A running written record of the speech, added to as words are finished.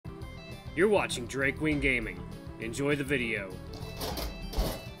You're watching Drakewing Gaming. Enjoy the video.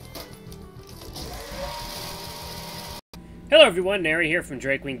 Hello everyone, Nary here from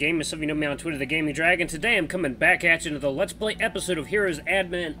Drakewing Gaming. Some of you know me on Twitter, the Gaming Dragon. Today I'm coming back at you to the Let's Play episode of Heroes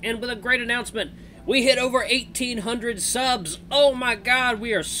Admin, and with a great announcement. We hit over 1,800 subs! Oh my god,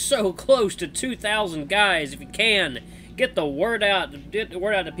 we are so close to 2,000 guys. If you can, get the word out. Get the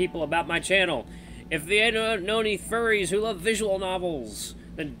word out to people about my channel. If you don't know any furries who love visual novels,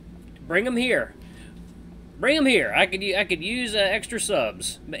 then bring them here. Bring them here. I could use extra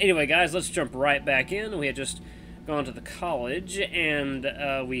subs. But anyway, guys, let's jump right back in. We had just gone to the college,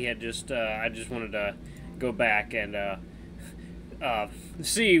 and we had just I just wanted to go back and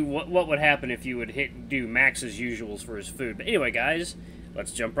see what would happen if you would do Max's usuals for his food. But anyway, guys,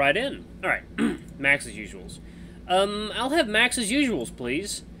 let's jump right in. All right, Max's usuals. I'll have Max's usuals,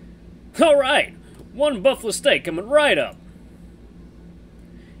 please. All right, one buffalo steak coming right up.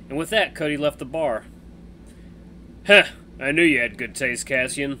 And with that, Cody left the bar. Heh, I knew you had good taste,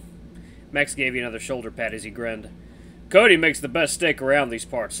 Cassian. Max gave you another shoulder pat as he grinned. Cody makes the best steak around these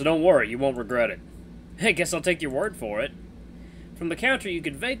parts, so don't worry, you won't regret it. I guess I'll take your word for it. From the counter, you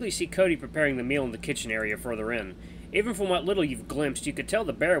could vaguely see Cody preparing the meal in the kitchen area further in. Even from what little you've glimpsed, you could tell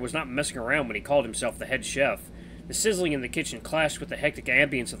the bear was not messing around when he called himself the head chef. The sizzling in the kitchen clashed with the hectic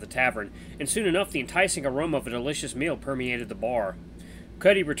ambience of the tavern, and soon enough the enticing aroma of a delicious meal permeated the bar.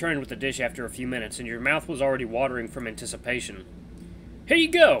 Cody returned with the dish after a few minutes, and your mouth was already watering from anticipation. Here you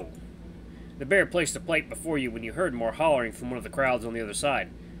go! The bear placed a plate before you when you heard more hollering from one of the crowds on the other side.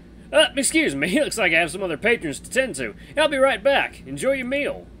 Excuse me, looks like I have some other patrons to tend to. I'll be right back. Enjoy your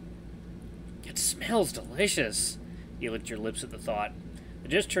meal. It smells delicious. You licked your lips at the thought. The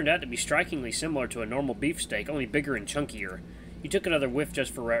dish turned out to be strikingly similar to a normal beefsteak, only bigger and chunkier. You took another whiff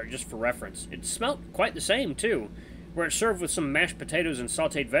just for reference. It smelled quite the same, too. Were it served with some mashed potatoes and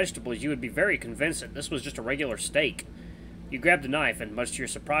sautéed vegetables, you would be very convinced that this was just a regular steak. You grabbed a knife, and much to your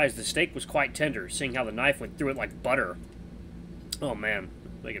surprise, the steak was quite tender, seeing how the knife went through it like butter. Oh man,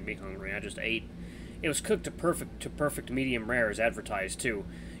 making me hungry. I just ate. It was cooked to perfect medium rare as advertised, too.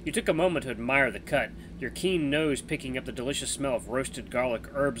 You took a moment to admire the cut, your keen nose picking up the delicious smell of roasted garlic,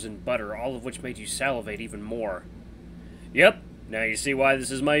 herbs, and butter, all of which made you salivate even more. Yep, now you see why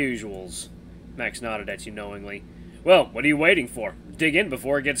this is my usuals. Max nodded at you knowingly. Well, what are you waiting for? Dig in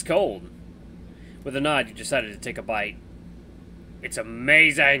before it gets cold. With a nod, you decided to take a bite. It's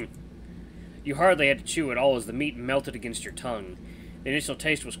amazing! You hardly had to chew it all as the meat melted against your tongue. The initial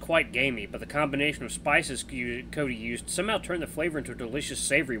taste was quite gamey, but the combination of spices Cody used somehow turned the flavor into a delicious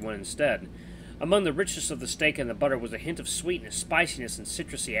savory one instead. Among the richness of the steak and the butter was a hint of sweetness, spiciness, and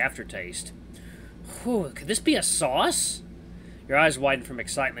citrusy aftertaste. Whew, could this be a sauce? Your eyes widened from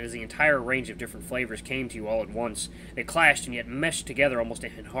excitement as the entire range of different flavors came to you all at once. They clashed and yet meshed together almost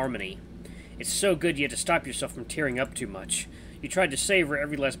in harmony. It's so good you had to stop yourself from tearing up too much. You tried to savor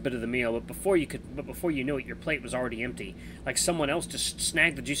every last bit of the meal, but before you knew it, your plate was already empty, like someone else just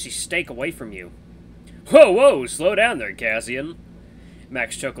snagged the juicy steak away from you. Whoa, whoa, slow down there, Cassian.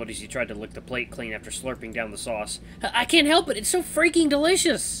 Max chuckled as he tried to lick the plate clean after slurping down the sauce. I can't help it, it's so freaking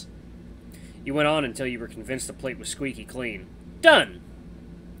delicious! You went on until you were convinced the plate was squeaky clean. Done!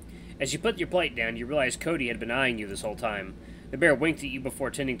 As you put your plate down, you realized Cody had been eyeing you this whole time. The bear winked at you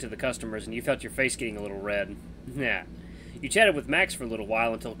before tending to the customers, and you felt your face getting a little red. Nah. You chatted with Max for a little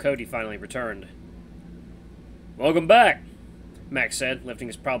while until Cody finally returned. Welcome back, Max said, lifting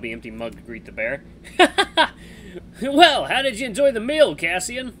his probably empty mug to greet the bear. Well, how did you enjoy the meal,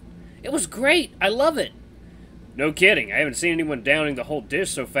 Cassian? It was great. I love it. No kidding. I haven't seen anyone downing the whole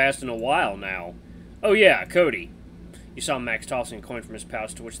dish so fast in a while now. Oh yeah, Cody. You saw Max tossing a coin from his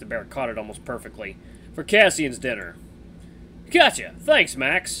pouch, to which the bear caught it almost perfectly. For Cassian's dinner. Gotcha. Thanks,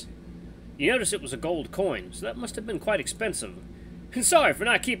 Max. You noticed it was a gold coin, so that must have been quite expensive. And sorry for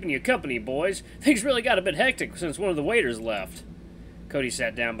not keeping you company, boys. Things really got a bit hectic since one of the waiters left. Cody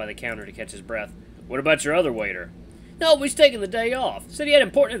sat down by the counter to catch his breath. What about your other waiter? No, he's taking the day off. Said he had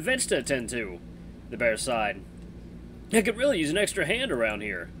important events to attend to. The bear sighed. I could really use an extra hand around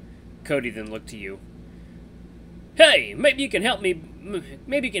here. Cody then looked to you. Hey, maybe you can help me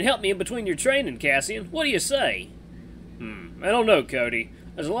in between your training, Cassian. What do you say? I don't know, Cody.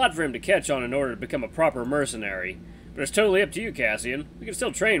 There's a lot for him to catch on in order to become a proper mercenary. But it's totally up to you, Cassian. We can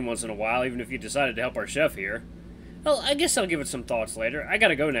still train once in a while, even if you decided to help our chef here. Well, I guess I'll give it some thoughts later. I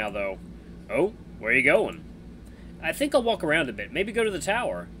gotta go now, though. Oh? Where are you going? I think I'll walk around a bit. Maybe go to the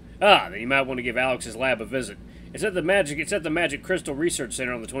tower. Ah, then you might want to give Alex's lab a visit. It's at the Magic Crystal Research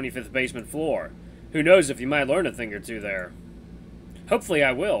Center on the 25th basement floor. Who knows if you might learn a thing or two there. Hopefully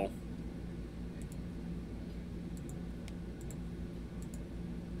I will.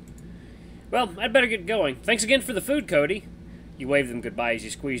 Well, I'd better get going. Thanks again for the food, Cody. You waved them goodbye as you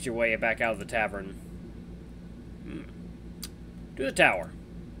squeezed your way back out of the tavern. To the tower.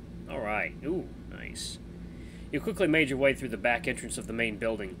 Alright. Ooh, nice. You quickly made your way through the back entrance of the main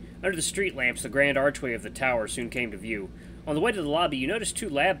building. Under the street lamps, the grand archway of the tower soon came to view. On the way to the lobby, you noticed 2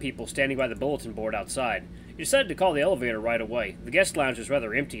 lab people standing by the bulletin board outside. You decided to call the elevator right away. The guest lounge was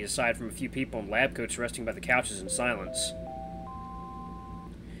rather empty, aside from a few people in lab coats resting by the couches in silence.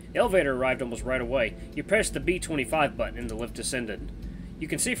 The elevator arrived almost right away. You pressed the B25 button and the lift descended. You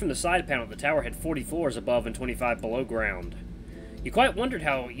can see from the side panel the tower had 40 floors above and 25 below ground. You quite wondered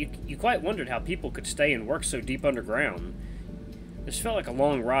how people could stay and work so deep underground. This felt like a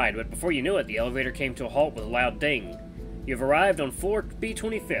long ride, but before you knew it, the elevator came to a halt with a loud ding. You have arrived on floor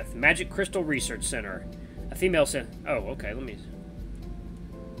B25, Magic Crystal Research Center. A female said, "Oh, okay, let me...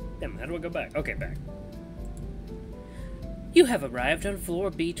 Damn, how do I go back? Okay, back. You have arrived on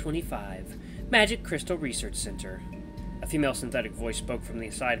floor B25, Magic Crystal Research Center." A female synthetic voice spoke from the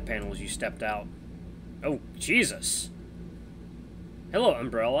side panel as you stepped out. Oh, Jesus! Hello,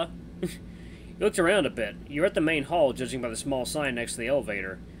 Umbrella. You looked around a bit. You were at the main hall, judging by the small sign next to the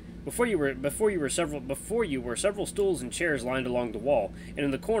elevator. Before you were several stools and chairs lined along the wall, and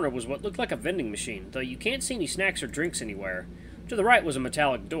in the corner was what looked like a vending machine, though you can't see any snacks or drinks anywhere. To the right was a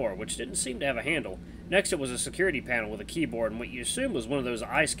metallic door, which didn't seem to have a handle. Next it was a security panel with a keyboard and what you assumed was one of those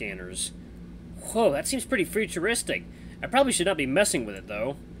eye scanners. Whoa, that seems pretty futuristic. I probably should not be messing with it,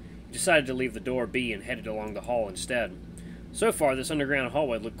 though. You decided to leave the door be and headed along the hall instead. So far, this underground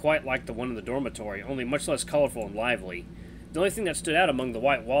hallway looked quite like the one in the dormitory, only much less colorful and lively. The only thing that stood out among the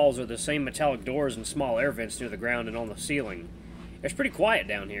white walls are the same metallic doors and small air vents near the ground and on the ceiling. It's pretty quiet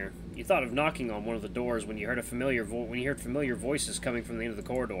down here. You thought of knocking on one of the doors when you heard familiar voices coming from the end of the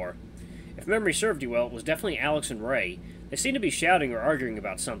corridor. If memory served you well, it was definitely Alex and Ray. They seemed to be shouting or arguing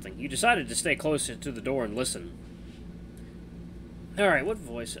about something. You decided to stay close to the door and listen. Alright, what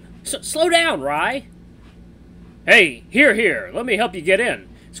voice? Slow down, Ray! Hey, here, let me help you get in.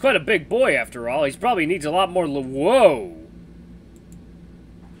 He's quite a big boy, after all. He probably needs a lot more whoa!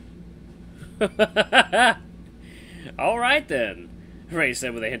 Alright then, Ray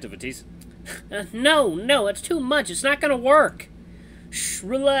said with a hint of a tease. No, it's too much. It's not gonna work. Shh,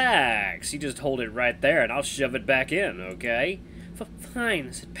 relax. You just hold it right there and I'll shove it back in, okay? Fine,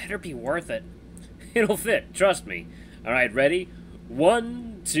 it better be worth it. It'll fit, trust me. Alright, ready?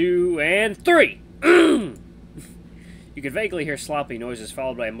 1, 2, and 3! You could vaguely hear sloppy noises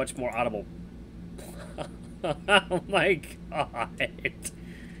followed by a much more audible... Oh my god.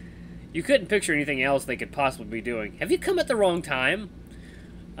 You couldn't picture anything else they could possibly be doing. Have you come at the wrong time?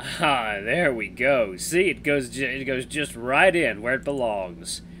 Ah, there we go. See, it goes just right in where it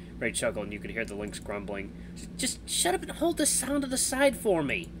belongs. Ray chuckled and you could hear the links grumbling. Just shut up and hold the sound to the side for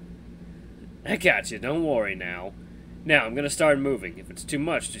me. I got you, don't worry now. Now, I'm gonna start moving. If it's too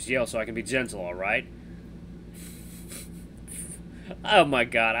much, just yell so I can be gentle, alright? Oh my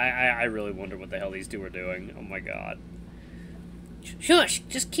god, I really wonder what the hell these two are doing. Oh my god. Shush!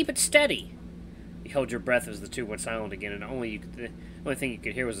 Just keep it steady! You held your breath as the two went silent again, and the only thing you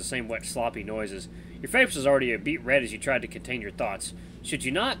could hear was the same wet, sloppy noises. Your face was already a beet red as you tried to contain your thoughts. Should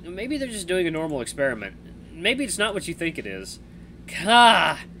you not? Maybe they're just doing a normal experiment. Maybe it's not what you think it is.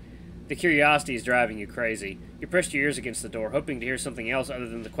 Gah! The curiosity is driving you crazy. You pressed your ears against the door, hoping to hear something else other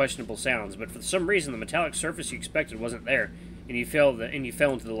than the questionable sounds, but for some reason the metallic surface you expected wasn't there, and you fell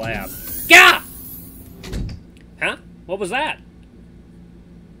into the lab. Gah! Huh? What was that?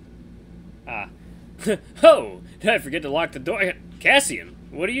 Oh, did I forget to lock the door? Cassian,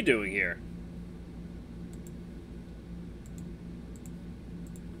 what are you doing here?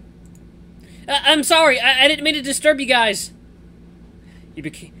 I'm sorry, I didn't mean to disturb you guys. You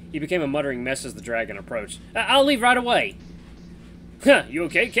became a muttering mess as the dragon approached. I'll leave right away. Huh, you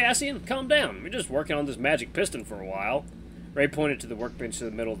okay, Cassian? Calm down. We're just working on this magic piston for a while. Ray pointed to the workbench in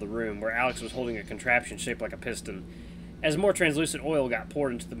the middle of the room, where Alex was holding a contraption shaped like a piston. As more translucent oil got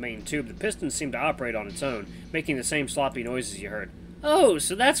poured into the main tube, the piston seemed to operate on its own, making the same sloppy noises you heard. Oh,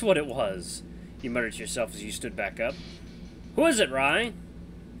 so that's what it was, you muttered to yourself as you stood back up. Who is it, Ray?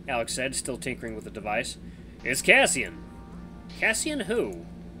 Alex said, still tinkering with the device. It's Cassian. Cassian who?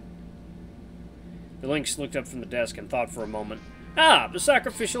 The Lynx looked up from the desk and thought for a moment. Ah, the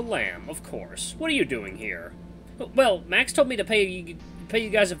sacrificial lamb, of course. What are you doing here? Well, Max told me to pay you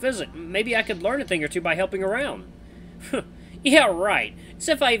guys a visit. Maybe I could learn a thing or two by helping around. Yeah, right. As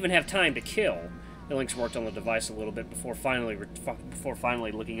if I even have time to kill. The Lynx worked on the device a little bit before finally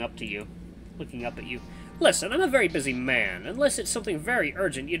looking up at you. Listen, I'm a very busy man. Unless it's something very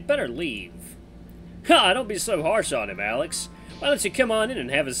urgent, you'd better leave. Ha! Don't be so harsh on him, Alex. Why don't you come on in and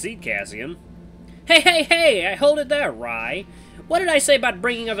have a seat, Cassian? Hey! I hold it there, Rye. What did I say about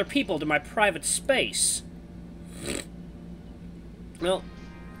bringing other people to my private space? Well,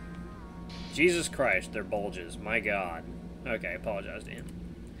 Jesus Christ, they're bulges. My God. Okay, I apologize to him.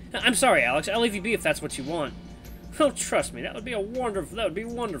 I'm sorry, Alex. I'll leave you be if that's what you want. Oh, trust me, that would be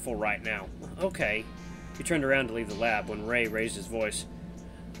wonderful right now. Okay. He turned around to leave the lab when Ray raised his voice.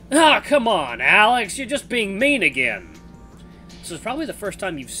 Ah, come on, Alex! You're just being mean again! This is probably the first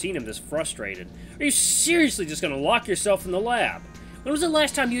time you've seen him this frustrated. Are you seriously just gonna lock yourself in the lab? When was the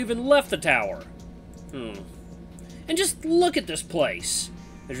last time you even left the tower? And just look at this place!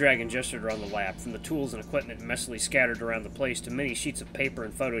 The dragon gestured around the lab, from the tools and equipment messily scattered around the place to many sheets of paper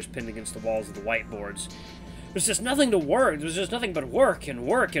and photos pinned against the walls of the whiteboards. There's just nothing to work. There's just nothing but work and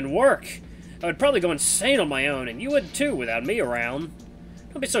work and work. I would probably go insane on my own, and you would too without me around.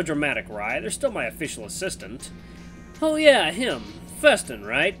 Don't be so dramatic, Rye. They're still my official assistant. Oh yeah, him. Feston,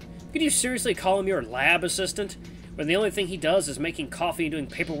 right? Could you seriously call him your lab assistant? When the only thing he does is making coffee and doing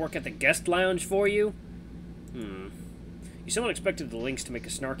paperwork at the guest lounge for you? You somewhat expected the Lynx to make a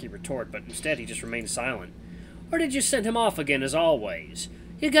snarky retort, but instead he just remained silent. Or did you send him off again as always?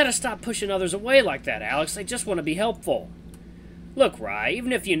 You gotta stop pushing others away like that, Alex. They just want to be helpful. Look, Rye,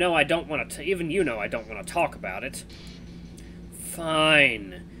 even you know I don't want to talk about it.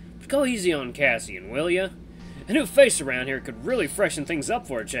 Fine. But go easy on Cassian, will ya? A new face around here could really freshen things up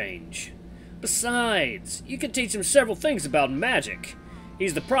for a change. Besides, you could teach him several things about magic.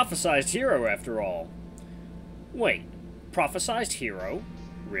 He's the prophesized hero, after all. Wait, prophesized hero?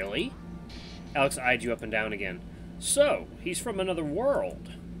 Really? Alex eyed you up and down again. So, he's from another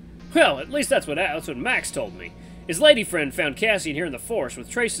world. Well, at least that's what Max told me. His lady friend found Cassian here in the forest with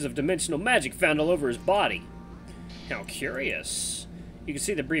traces of dimensional magic found all over his body. How curious. You could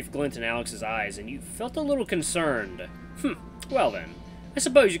see the brief glint in Alex's eyes, and you felt a little concerned. Well then, I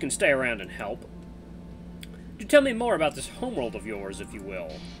suppose you can stay around and help. Do tell me more about this homeworld of yours, if you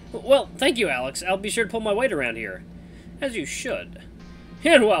will. Well, thank you, Alex. I'll be sure to pull my weight around here. As you should.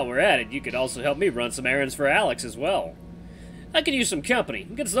 And while we're at it, you could also help me run some errands for Alex as well. I could use some company.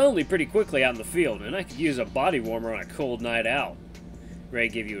 It gets lonely pretty quickly out in the field, and I could use a body warmer on a cold night out. Ray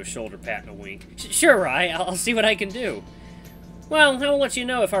gave you a shoulder pat and a wink. Sure, Rye. I'll see what I can do. Well, I will let you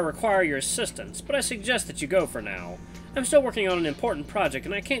know if I require your assistance, but I suggest that you go for now. I'm still working on an important project,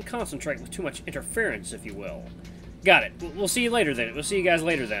 and I can't concentrate with too much interference, if you will. Got it. We'll see you later then. We'll see you guys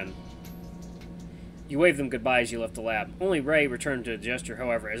later then. You waved them goodbye as you left the lab. Only Ray returned to the gesture,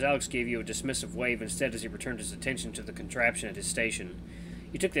 however, as Alex gave you a dismissive wave instead as he returned his attention to the contraption at his station.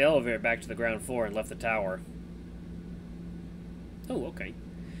 You took the elevator back to the ground floor and left the tower. Oh, okay.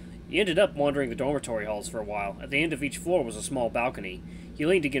 You ended up wandering the dormitory halls for a while. At the end of each floor was a small balcony. You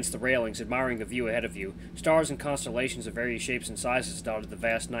leaned against the railings, admiring the view ahead of you. Stars and constellations of various shapes and sizes dotted the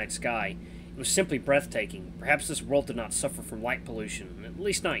vast night sky. It was simply breathtaking. Perhaps this world did not suffer from light pollution, at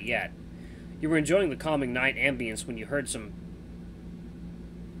least not yet. You were enjoying the calming night ambience when you heard some...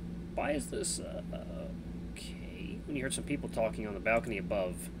 Why is this, okay... When you heard some people talking on the balcony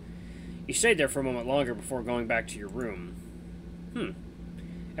above. You stayed there for a moment longer before going back to your room.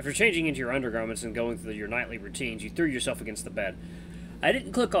 After changing into your undergarments and going through your nightly routines, you threw yourself against the bed. I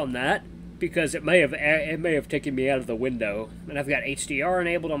didn't click on that, because it may have taken me out of the window. And I've got HDR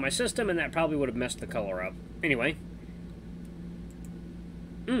enabled on my system, and that probably would have messed the color up. Anyway.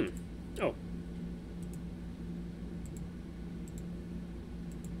 Oh.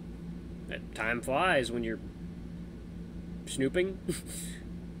 Time flies when you're snooping.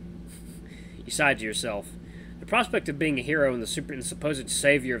 You sighed to yourself. The prospect of being a hero and the supposed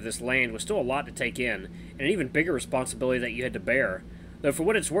savior of this land was still a lot to take in, and an even bigger responsibility that you had to bear. Though for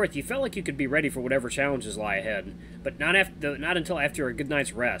what it's worth, you felt like you could be ready for whatever challenges lie ahead, but not until after a good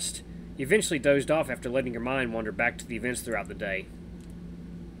night's rest. You eventually dozed off after letting your mind wander back to the events throughout the day.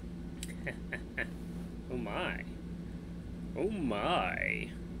 Oh my. Oh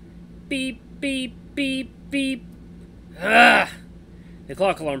my. Beep, beep, beep, beep. Ah! The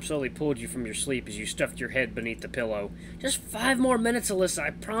clock alarm slowly pulled you from your sleep as you stuffed your head beneath the pillow. Just 5 more minutes, Alyssa, I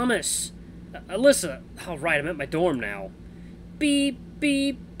promise. Alyssa, all right, I'm at my dorm now. Beep,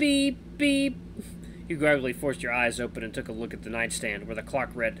 beep, beep, beep. You gradually forced your eyes open and took a look at the nightstand where the clock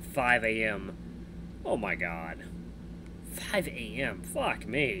read 5 a.m. Oh my God. 5 a.m. Fuck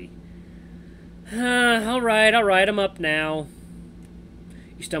me. All right, I'm up now.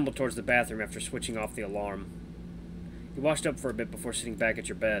 You stumbled towards the bathroom after switching off the alarm. You washed up for a bit before sitting back at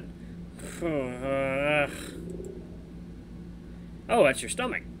your bed. Oh, that's your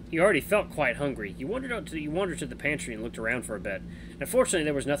stomach. You already felt quite hungry. You wandered to the pantry and looked around for a bit. Unfortunately,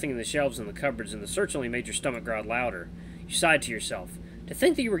 there was nothing in the shelves and the cupboards, and the search only made your stomach growl louder. You You sighed to yourself. To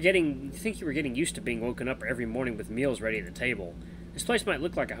think that you were getting used to being woken up every morning with meals ready at the table. This place might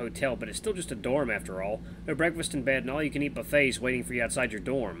look like a hotel, but it's still just a dorm after all. No breakfast in bed and all-you-can-eat buffets waiting for you outside your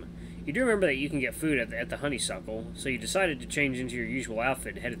dorm. You do remember that you can get food at the Honeysuckle, so you decided to change into your usual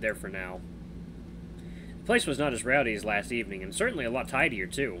outfit and headed there for now. The place was not as rowdy as last evening, and certainly a lot tidier,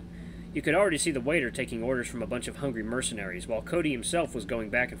 too. You could already see the waiter taking orders from a bunch of hungry mercenaries, while Cody himself was going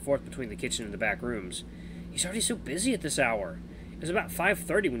back and forth between the kitchen and the back rooms. He's already so busy at this hour. It was about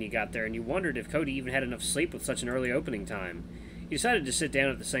 5:30 when you got there, and you wondered if Cody even had enough sleep with such an early opening time. You decided to sit down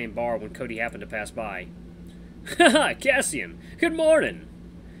at the same bar when Cody happened to pass by. Haha, Cassian! Good morning!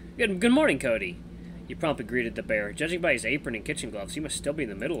 Good morning, Cody. You promptly greeted the bear. Judging by his apron and kitchen gloves, he must still be in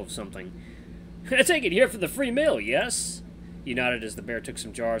the middle of something. I take it here for the free meal, yes? You nodded as the bear took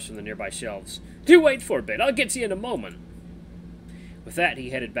some jars from the nearby shelves. Do wait for a bit, I'll get to you in a moment. With that, he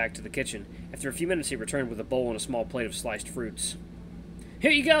headed back to the kitchen. After a few minutes, he returned with a bowl and a small plate of sliced fruits.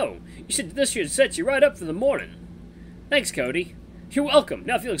 Here you go. You said this should set you right up for the morning. Thanks, Cody. You're welcome.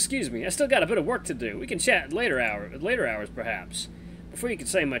 Now, if you'll excuse me, I still got a bit of work to do. We can chat at later hours, perhaps. Before you could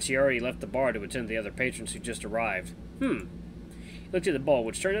say much, he already left the bar to attend the other patrons who just arrived. He looked at the bowl,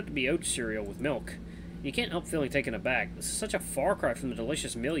 which turned out to be oat cereal with milk. You can't help feeling taken aback. This is such a far cry from the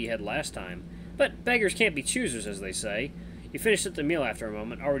delicious meal you had last time. But beggars can't be choosers, as they say. You finished up the meal after a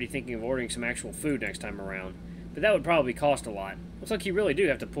moment, already thinking of ordering some actual food next time around. But that would probably cost a lot. Looks like you really do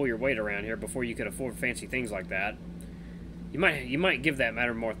have to pull your weight around here before you could afford fancy things like that. You might give that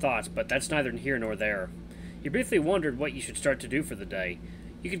matter more thoughts, but that's neither here nor there. You briefly wondered what you should start to do for the day.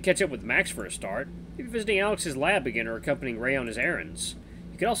 You could catch up with Max for a start. Maybe visiting Alex's lab again or accompanying Ray on his errands.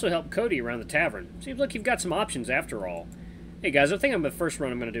 You could also help Cody around the tavern. Seems like you've got some options after all. Hey guys, I think the first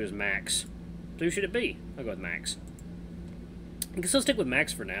run I'm going to do is Max. So who should it be? I'll go with Max. I guess I'll stick with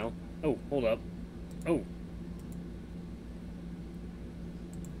Max for now. Oh, hold up. Oh.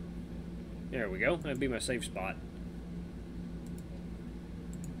 There we go. That'd be my safe spot.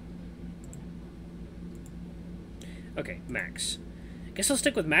 Okay, Max. Guess I'll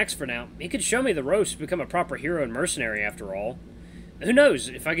stick with Max for now. He could show me the ropes to become a proper hero and mercenary after all. Who knows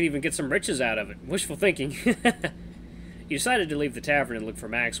if I could even get some riches out of it. Wishful thinking. You decided to leave the tavern and look for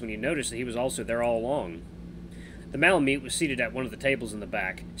Max when you noticed that he was also there all along. The Malamute was seated at one of the tables in the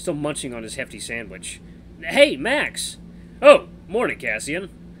back, still munching on his hefty sandwich. Hey, Max! Oh, morning, Cassian.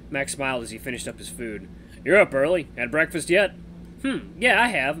 Max smiled as he finished up his food. You're up early. Had breakfast yet? Yeah, I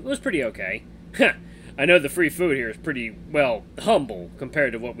have. It was pretty okay. I know the free food here is pretty, well, humble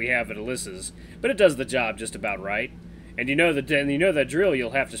compared to what we have at Alyssa's, but it does the job just about right. And you know that drill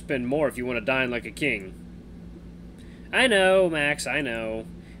you'll have to spend more if you want to dine like a king. I know, Max, I know.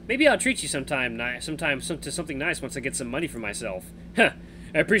 Maybe I'll treat you sometime to something nice once I get some money for myself. Huh,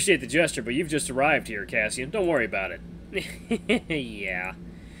 I appreciate the gesture, but you've just arrived here, Cassian. Don't worry about it. Yeah.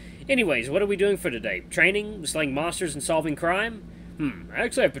 Anyways, what are we doing for today? Training? Slaying monsters and solving crime? I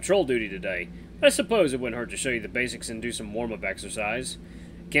actually have patrol duty today. I suppose it wouldn't hurt to show you the basics and do some warm-up exercise.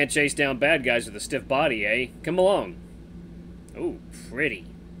 Can't chase down bad guys with a stiff body, eh? Come along. Ooh, pretty.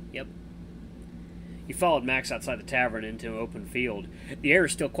 Yep. You followed Max outside the tavern into an open field. The air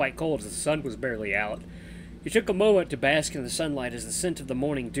is still quite cold as the sun was barely out. You took a moment to bask in the sunlight as the scent of the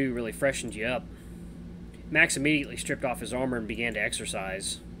morning dew really freshened you up. Max immediately stripped off his armor and began to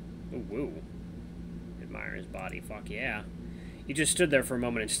exercise. Ooh, woo. Admire his body, fuck yeah. You just stood there for a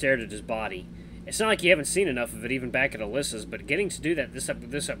moment and stared at his body. It's not like you haven't seen enough of it even back at Alyssa's, but getting to do that this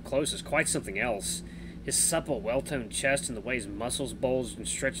up close is quite something else. His supple, well-toned chest and the way his muscles bulged and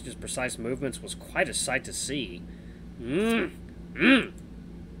stretched his precise movements was quite a sight to see. He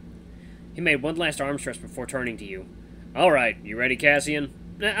made one last arm stretch before turning to you. Alright, you ready, Cassian?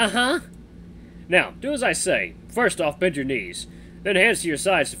 Uh-huh. Now, do as I say. First off, bend your knees. Then hands to your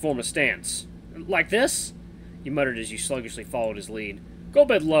sides to form a stance. Like this? You muttered as you sluggishly followed his lead. Go a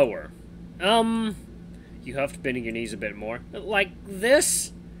bit lower. You huffed, bending your knees a bit more. Like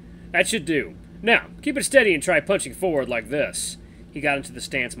this? That should do. Now, keep it steady and try punching forward like this. He got into the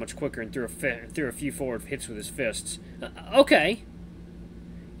stance much quicker and threw a few forward hits with his fists. Okay.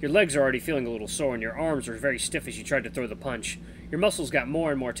 Your legs are already feeling a little sore, and your arms are very stiff as you tried to throw the punch. Your muscles got more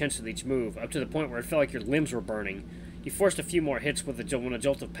and more tense with each move, up to the point where it felt like your limbs were burning. You forced a few more hits when a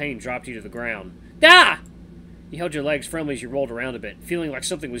jolt of pain dropped you to the ground. Ah! You held your legs firmly as you rolled around a bit, feeling like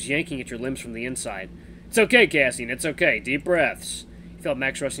something was yanking at your limbs from the inside. It's okay, Cassian, it's okay. Deep breaths. You felt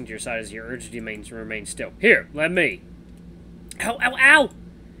Max rushing to your side as you urged you to remain still. Here, let me. Ow, ow, ow!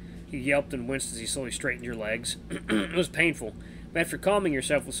 You yelped and winced as you slowly straightened your legs. It was painful, but after calming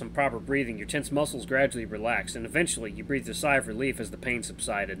yourself with some proper breathing, your tense muscles gradually relaxed, and eventually you breathed a sigh of relief as the pain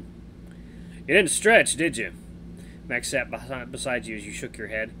subsided. You didn't stretch, did you? Max sat beside you as you shook your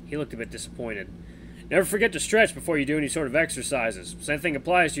head. He looked a bit disappointed. Never forget to stretch before you do any sort of exercises. Same thing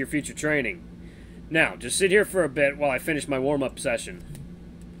applies to your future training. Now, just sit here for a bit while I finish my warm-up session.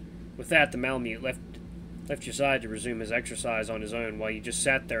 With that, the Malamute left your side to resume his exercise on his own while you just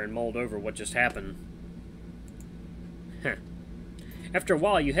sat there and mulled over what just happened. After a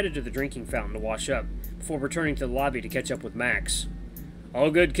while, you headed to the drinking fountain to wash up, before returning to the lobby to catch up with Max.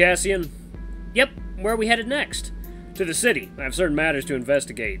 All good, Cassian? Yep, where are we headed next? To the city. I have certain matters to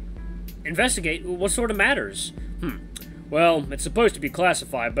investigate. Investigate? What sort of matters? Well, it's supposed to be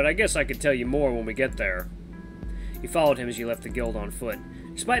classified, but I guess I could tell you more when we get there. You followed him as you left the guild on foot.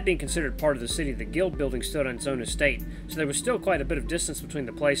 Despite being considered part of the city, the guild building stood on its own estate, so there was still quite a bit of distance between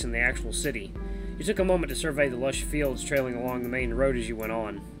the place and the actual city. You took a moment to survey the lush fields trailing along the main road as you went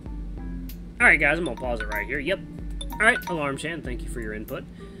on. Alright guys, I'm gonna pause it right here. Yep. Alright, Alarm Chan, thank you for your input.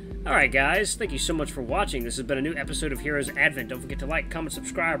 Alright guys, thank you so much for watching. This has been a new episode of Heroes Advent. Don't forget to like, comment,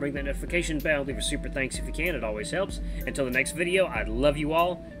 subscribe, ring that notification bell, leave a super thanks if you can, it always helps. Until the next video, I love you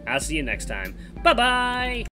all. I'll see you next time. Bye-bye!